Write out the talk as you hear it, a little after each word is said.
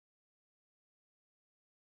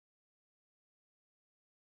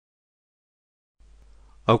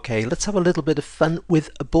Okay, let's have a little bit of fun with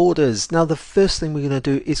borders. Now the first thing we're going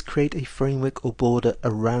to do is create a framework or border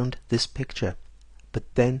around this picture.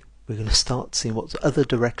 But then we're going to start seeing what other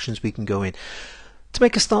directions we can go in. To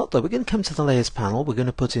make a start though, we're going to come to the layers panel. We're going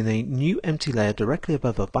to put in a new empty layer directly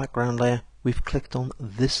above our background layer. We've clicked on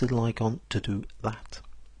this little icon to do that.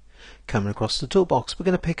 Coming across the toolbox, we're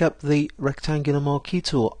going to pick up the rectangular marquee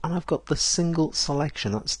tool, and I've got the single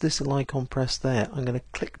selection. That's this little icon pressed there. I'm going to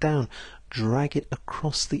click down, drag it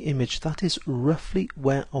across the image. That is roughly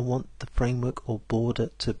where I want the framework or border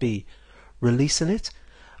to be. Releasing it.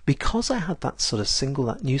 Because I had that sort of single,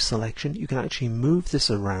 that new selection, you can actually move this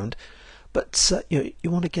around, but you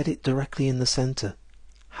want to get it directly in the center.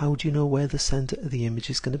 How do you know where the center of the image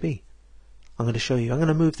is going to be? I'm going to show you. I'm going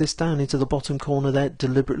to move this down into the bottom corner there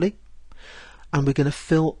deliberately, and we're going to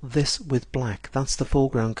fill this with black. That's the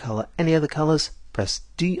foreground color. Any other colors? Press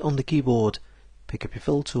D on the keyboard, pick up your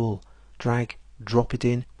fill tool, drag, drop it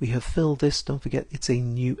in. We have filled this. Don't forget it's a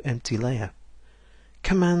new empty layer.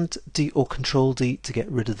 Command D or Control D to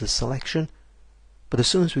get rid of the selection. But as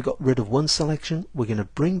soon as we got rid of one selection, we're going to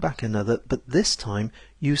bring back another, but this time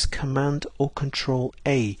use Command or Control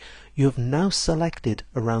A. You have now selected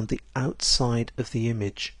around the outside of the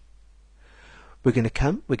image. We're going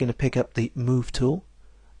to pick up the Move tool.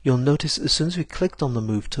 You'll notice as soon as we clicked on the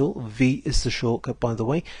Move tool, V is the shortcut by the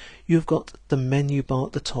way, you've got the menu bar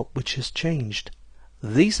at the top which has changed.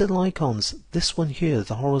 These little icons, this one here,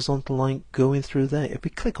 the horizontal line going through there, if we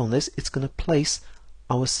click on this, it's going to place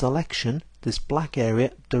our selection, this black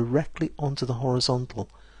area, directly onto the horizontal.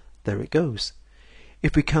 There it goes.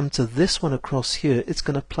 If we come to this one across here, it's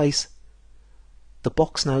going to place the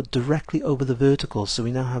box now directly over the vertical. So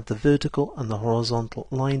we now have the vertical and the horizontal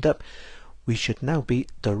lined up. We should now be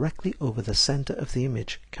directly over the center of the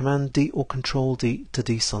image. Command D or Control D to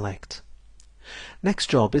deselect. Next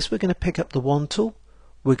job is we're going to pick up the Wand tool.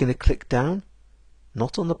 We're going to click down,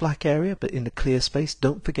 not on the black area, but in the clear space.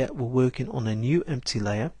 Don't forget we're working on a new empty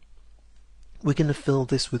layer. We're going to fill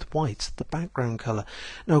this with white, the background color.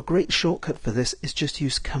 Now a great shortcut for this is just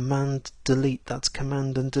use Command Delete. That's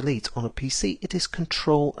Command and Delete. On a PC it is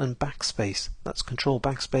Control and Backspace. That's Control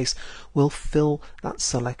Backspace will fill that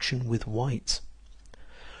selection with white.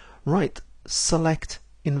 Right, select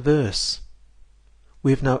Inverse.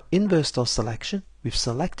 We've now inversed our selection. We've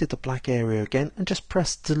selected the black area again and just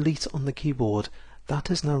press Delete on the keyboard. That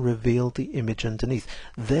has now revealed the image underneath.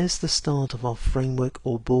 There's the start of our framework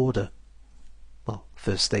or border. Well,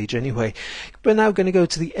 first stage anyway. We're now going to go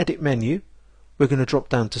to the Edit menu. We're going to drop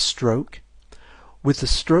down to Stroke. With the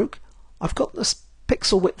stroke, I've got this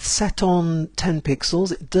pixel width set on 10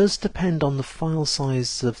 pixels. It does depend on the file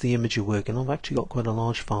size of the image you're working on. I've actually got quite a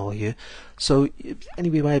large file here. So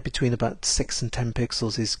anywhere between about 6 and 10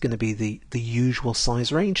 pixels is going to be the usual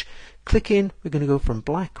size range. Click in. We're going to go from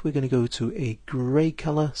black. We're going to go to a grey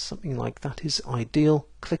color. Something like that is ideal.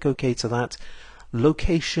 Click OK to that.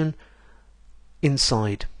 Location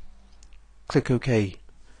inside. Click OK.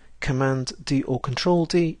 Command D or Control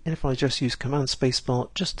D, and if I just use Command Spacebar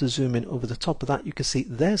just to zoom in over the top of that, you can see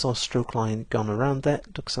there's our stroke line gone around there.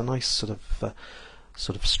 It looks a nice sort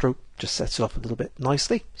of stroke, just sets it off a little bit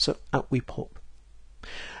nicely. So out we pop.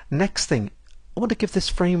 Next thing, I want to give this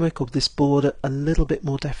framework or this border a little bit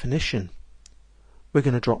more definition. We're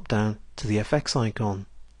going to drop down to the FX icon.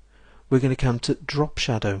 We're going to come to Drop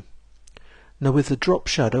Shadow. Now with the Drop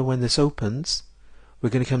Shadow, when this opens, we're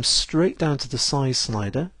going to come straight down to the size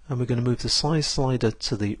slider, and we're going to move the size slider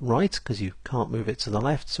to the right because you can't move it to the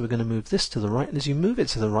left. So we're going to move this to the right, and as you move it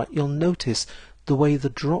to the right, you'll notice the way the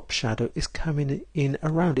drop shadow is coming in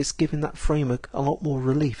around. It's giving that framework a lot more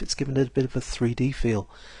relief. It's giving it a bit of a 3D feel.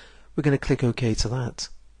 We're going to click OK to that.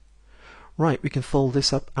 Right, we can fold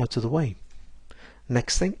this up out of the way.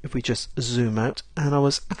 Next thing, if we just zoom out, and I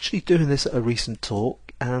was actually doing this at a recent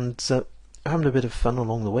talk and having a bit of fun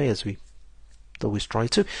along the way as we always try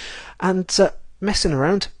to, and messing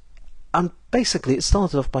around, and basically it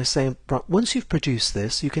started off by saying, right, once you've produced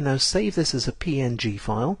this, you can now save this as a PNG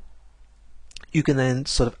file. You can then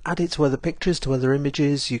sort of add it to other pictures, to other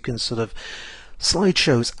images. You can sort of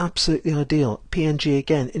slideshows, absolutely ideal. PNG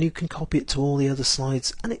again, and you can copy it to all the other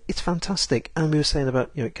slides, and it's fantastic. And we were saying about,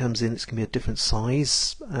 it comes in, it's going to be a different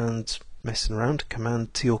size, and messing around,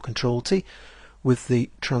 Command T or Control T with the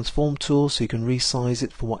transform tool, so you can resize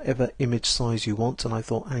it for whatever image size you want. And I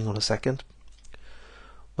thought, hang on a second,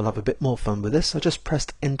 we'll have a bit more fun with this. I just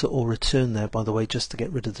pressed enter or return there, by the way, just to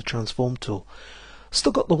get rid of the transform tool.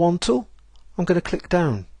 Still got the Wand tool. I'm going to click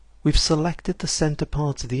down. We've selected the center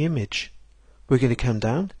part of the image. We're going to come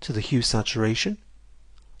down to the hue saturation.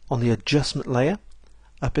 On the adjustment layer,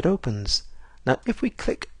 up it opens. Now if we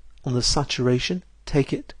click on the saturation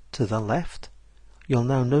take it to the left, you'll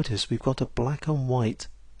now notice we've got a black and white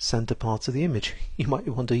center part of the image. You might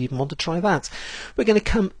even want to try that. We're going to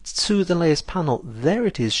come to the layers panel. There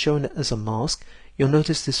it is, showing it as a mask. You'll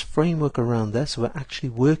notice this framework around there, so we're actually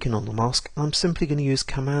working on the mask. I'm simply going to use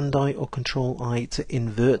Command I or Control I to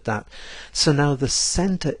invert that. So now the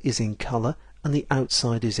center is in color and the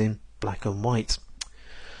outside is in black and white.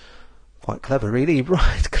 Quite clever, really.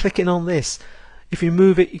 Right, clicking on this. If you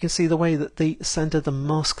move it, you can see the way that the center of the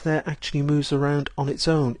mask there actually moves around on its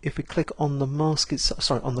own. If we click on the mask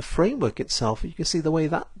itself, on the framework itself, you can see the way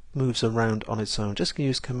that moves around on its own. Just going to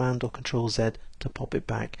use Command or Control Z to pop it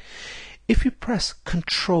back. If you press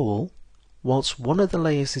Control whilst one of the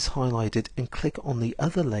layers is highlighted and click on the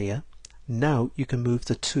other layer, now you can move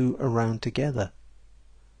the two around together.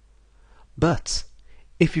 But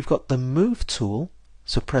if you've got the Move tool,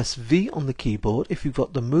 so press V on the keyboard, if you've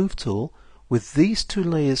got the Move tool, with these two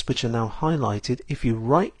layers which are now highlighted, if you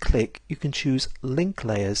right click you can choose link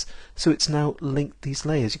layers, so it's now linked these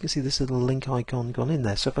layers. You can see this little link icon gone in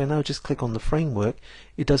there. So if I now just click on the framework,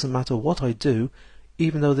 it doesn't matter what I do,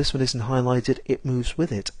 even though this one isn't highlighted, it moves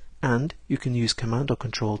with it. And you can use Command or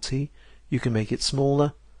Control T, you can make it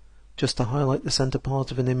smaller just to highlight the center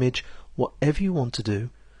part of an image, whatever you want to do,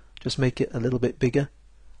 just make it a little bit bigger.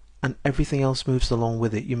 And everything else moves along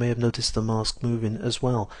with it. You may have noticed the mask moving as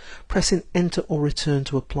well. Pressing Enter or Return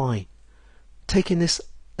to apply. Taking this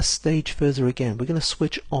a stage further again, we're going to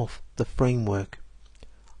switch off the framework.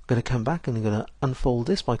 I'm going to come back and I'm going to unfold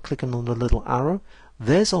this by clicking on the little arrow.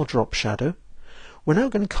 There's our drop shadow. We're now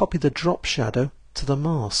going to copy the drop shadow to the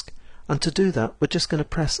mask. And to do that, we're just going to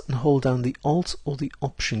press and hold down the Alt or the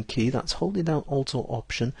Option key. That's holding down Alt or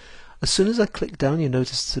Option. As soon as I click down, you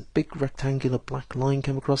notice a big rectangular black line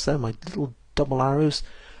come across there, my little double arrows.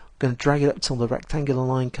 I'm going to drag it up until the rectangular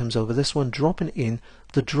line comes over this one, dropping it in.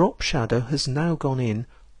 The drop shadow has now gone in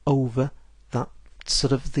over that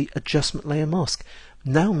sort of the adjustment layer mask,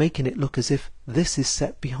 now making it look as if this is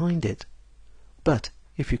set behind it. But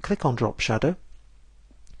if you click on drop shadow,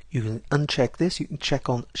 you can uncheck this, you can check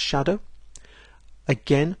on shadow,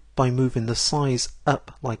 again by moving the size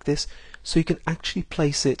up like this, so you can actually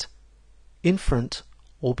place it in front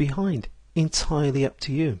or behind, entirely up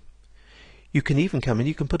to you. You can even come in,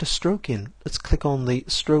 you can put a stroke in. Let's click on the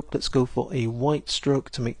stroke, let's go for a white stroke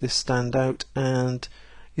to make this stand out, and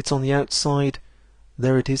it's on the outside,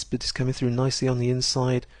 there it is, but it's coming through nicely on the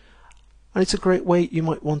inside. And it's a great way, you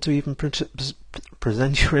might want to even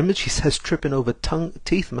present your image. He says tripping over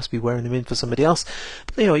teeth, must be wearing them in for somebody else.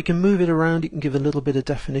 But you know, you can move it around, you can give a little bit of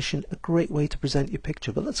definition, a great way to present your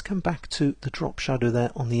picture. But let's come back to the drop shadow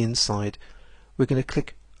there on the inside. We're going to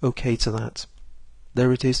click OK to that.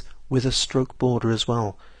 There it is, with a stroke border as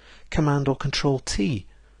well. Command or Control T.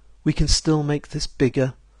 We can still make this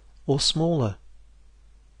bigger or smaller.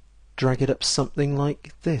 Drag it up something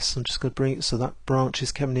like this. I'm just going to bring it so that branch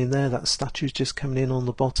is coming in there, that statue's just coming in on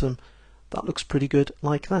the bottom. That looks pretty good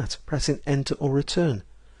like that. Pressing Enter or Return.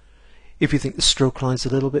 If you think the stroke line's a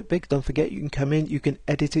little bit big, don't forget you can come in, you can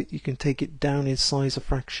edit it, you can take it down in size a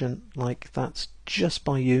fraction like that just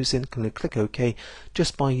by using, I'm going to click OK,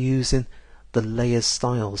 just by using the layer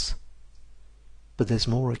styles. But there's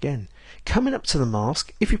more again. Coming up to the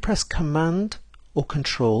mask, if you press Command or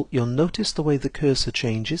Control, you'll notice the way the cursor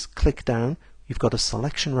changes. Click down, you've got a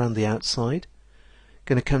selection around the outside.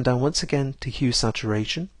 Going to come down once again to Hue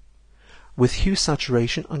Saturation. With Hue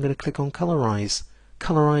Saturation, I'm going to click on Colorize.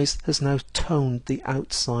 Colorize has now toned the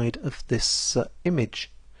outside of this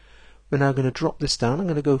image. We're now going to drop this down. I'm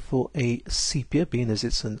going to go for a sepia, being as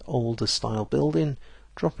it's an older style building.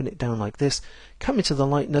 Dropping it down like this. Coming to the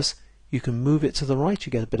lightness, you can move it to the right,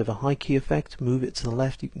 you get a bit of a high key effect. Move it to the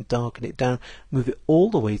left, you can darken it down. Move it all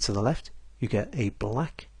the way to the left, you get a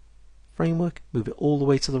black framework. Move it all the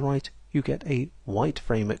way to the right, you get a white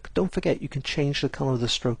framework. Don't forget you can change the color of the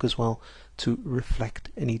stroke as well to reflect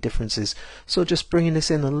any differences. So just bringing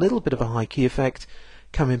this in a little bit of a high key effect,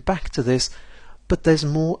 coming back to this, but there's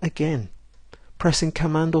more again. Pressing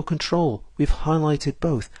Command or Control, we've highlighted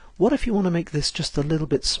both. What if you want to make this just a little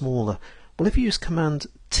bit smaller? Well, if you use Command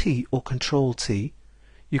T or Control T,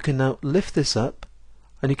 you can now lift this up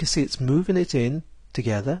and you can see it's moving it in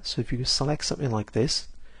together. So if you select something like this,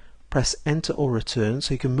 press Enter or Return,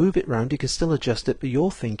 so you can move it around, you can still adjust it, but you're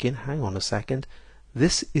thinking, hang on a second,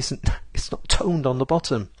 this isn't, it's not toned on the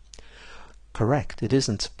bottom. Correct, it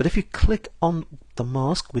isn't. But if you click on the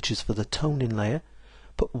mask, which is for the toning layer,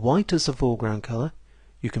 put white as the foreground color,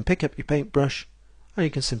 you can pick up your paintbrush and you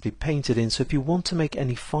can simply paint it in. So if you want to make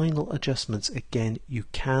any final adjustments, again, you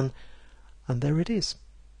can. And there it is.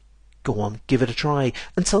 Go on, give it a try.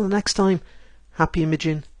 Until the next time, happy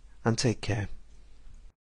imaging and take care.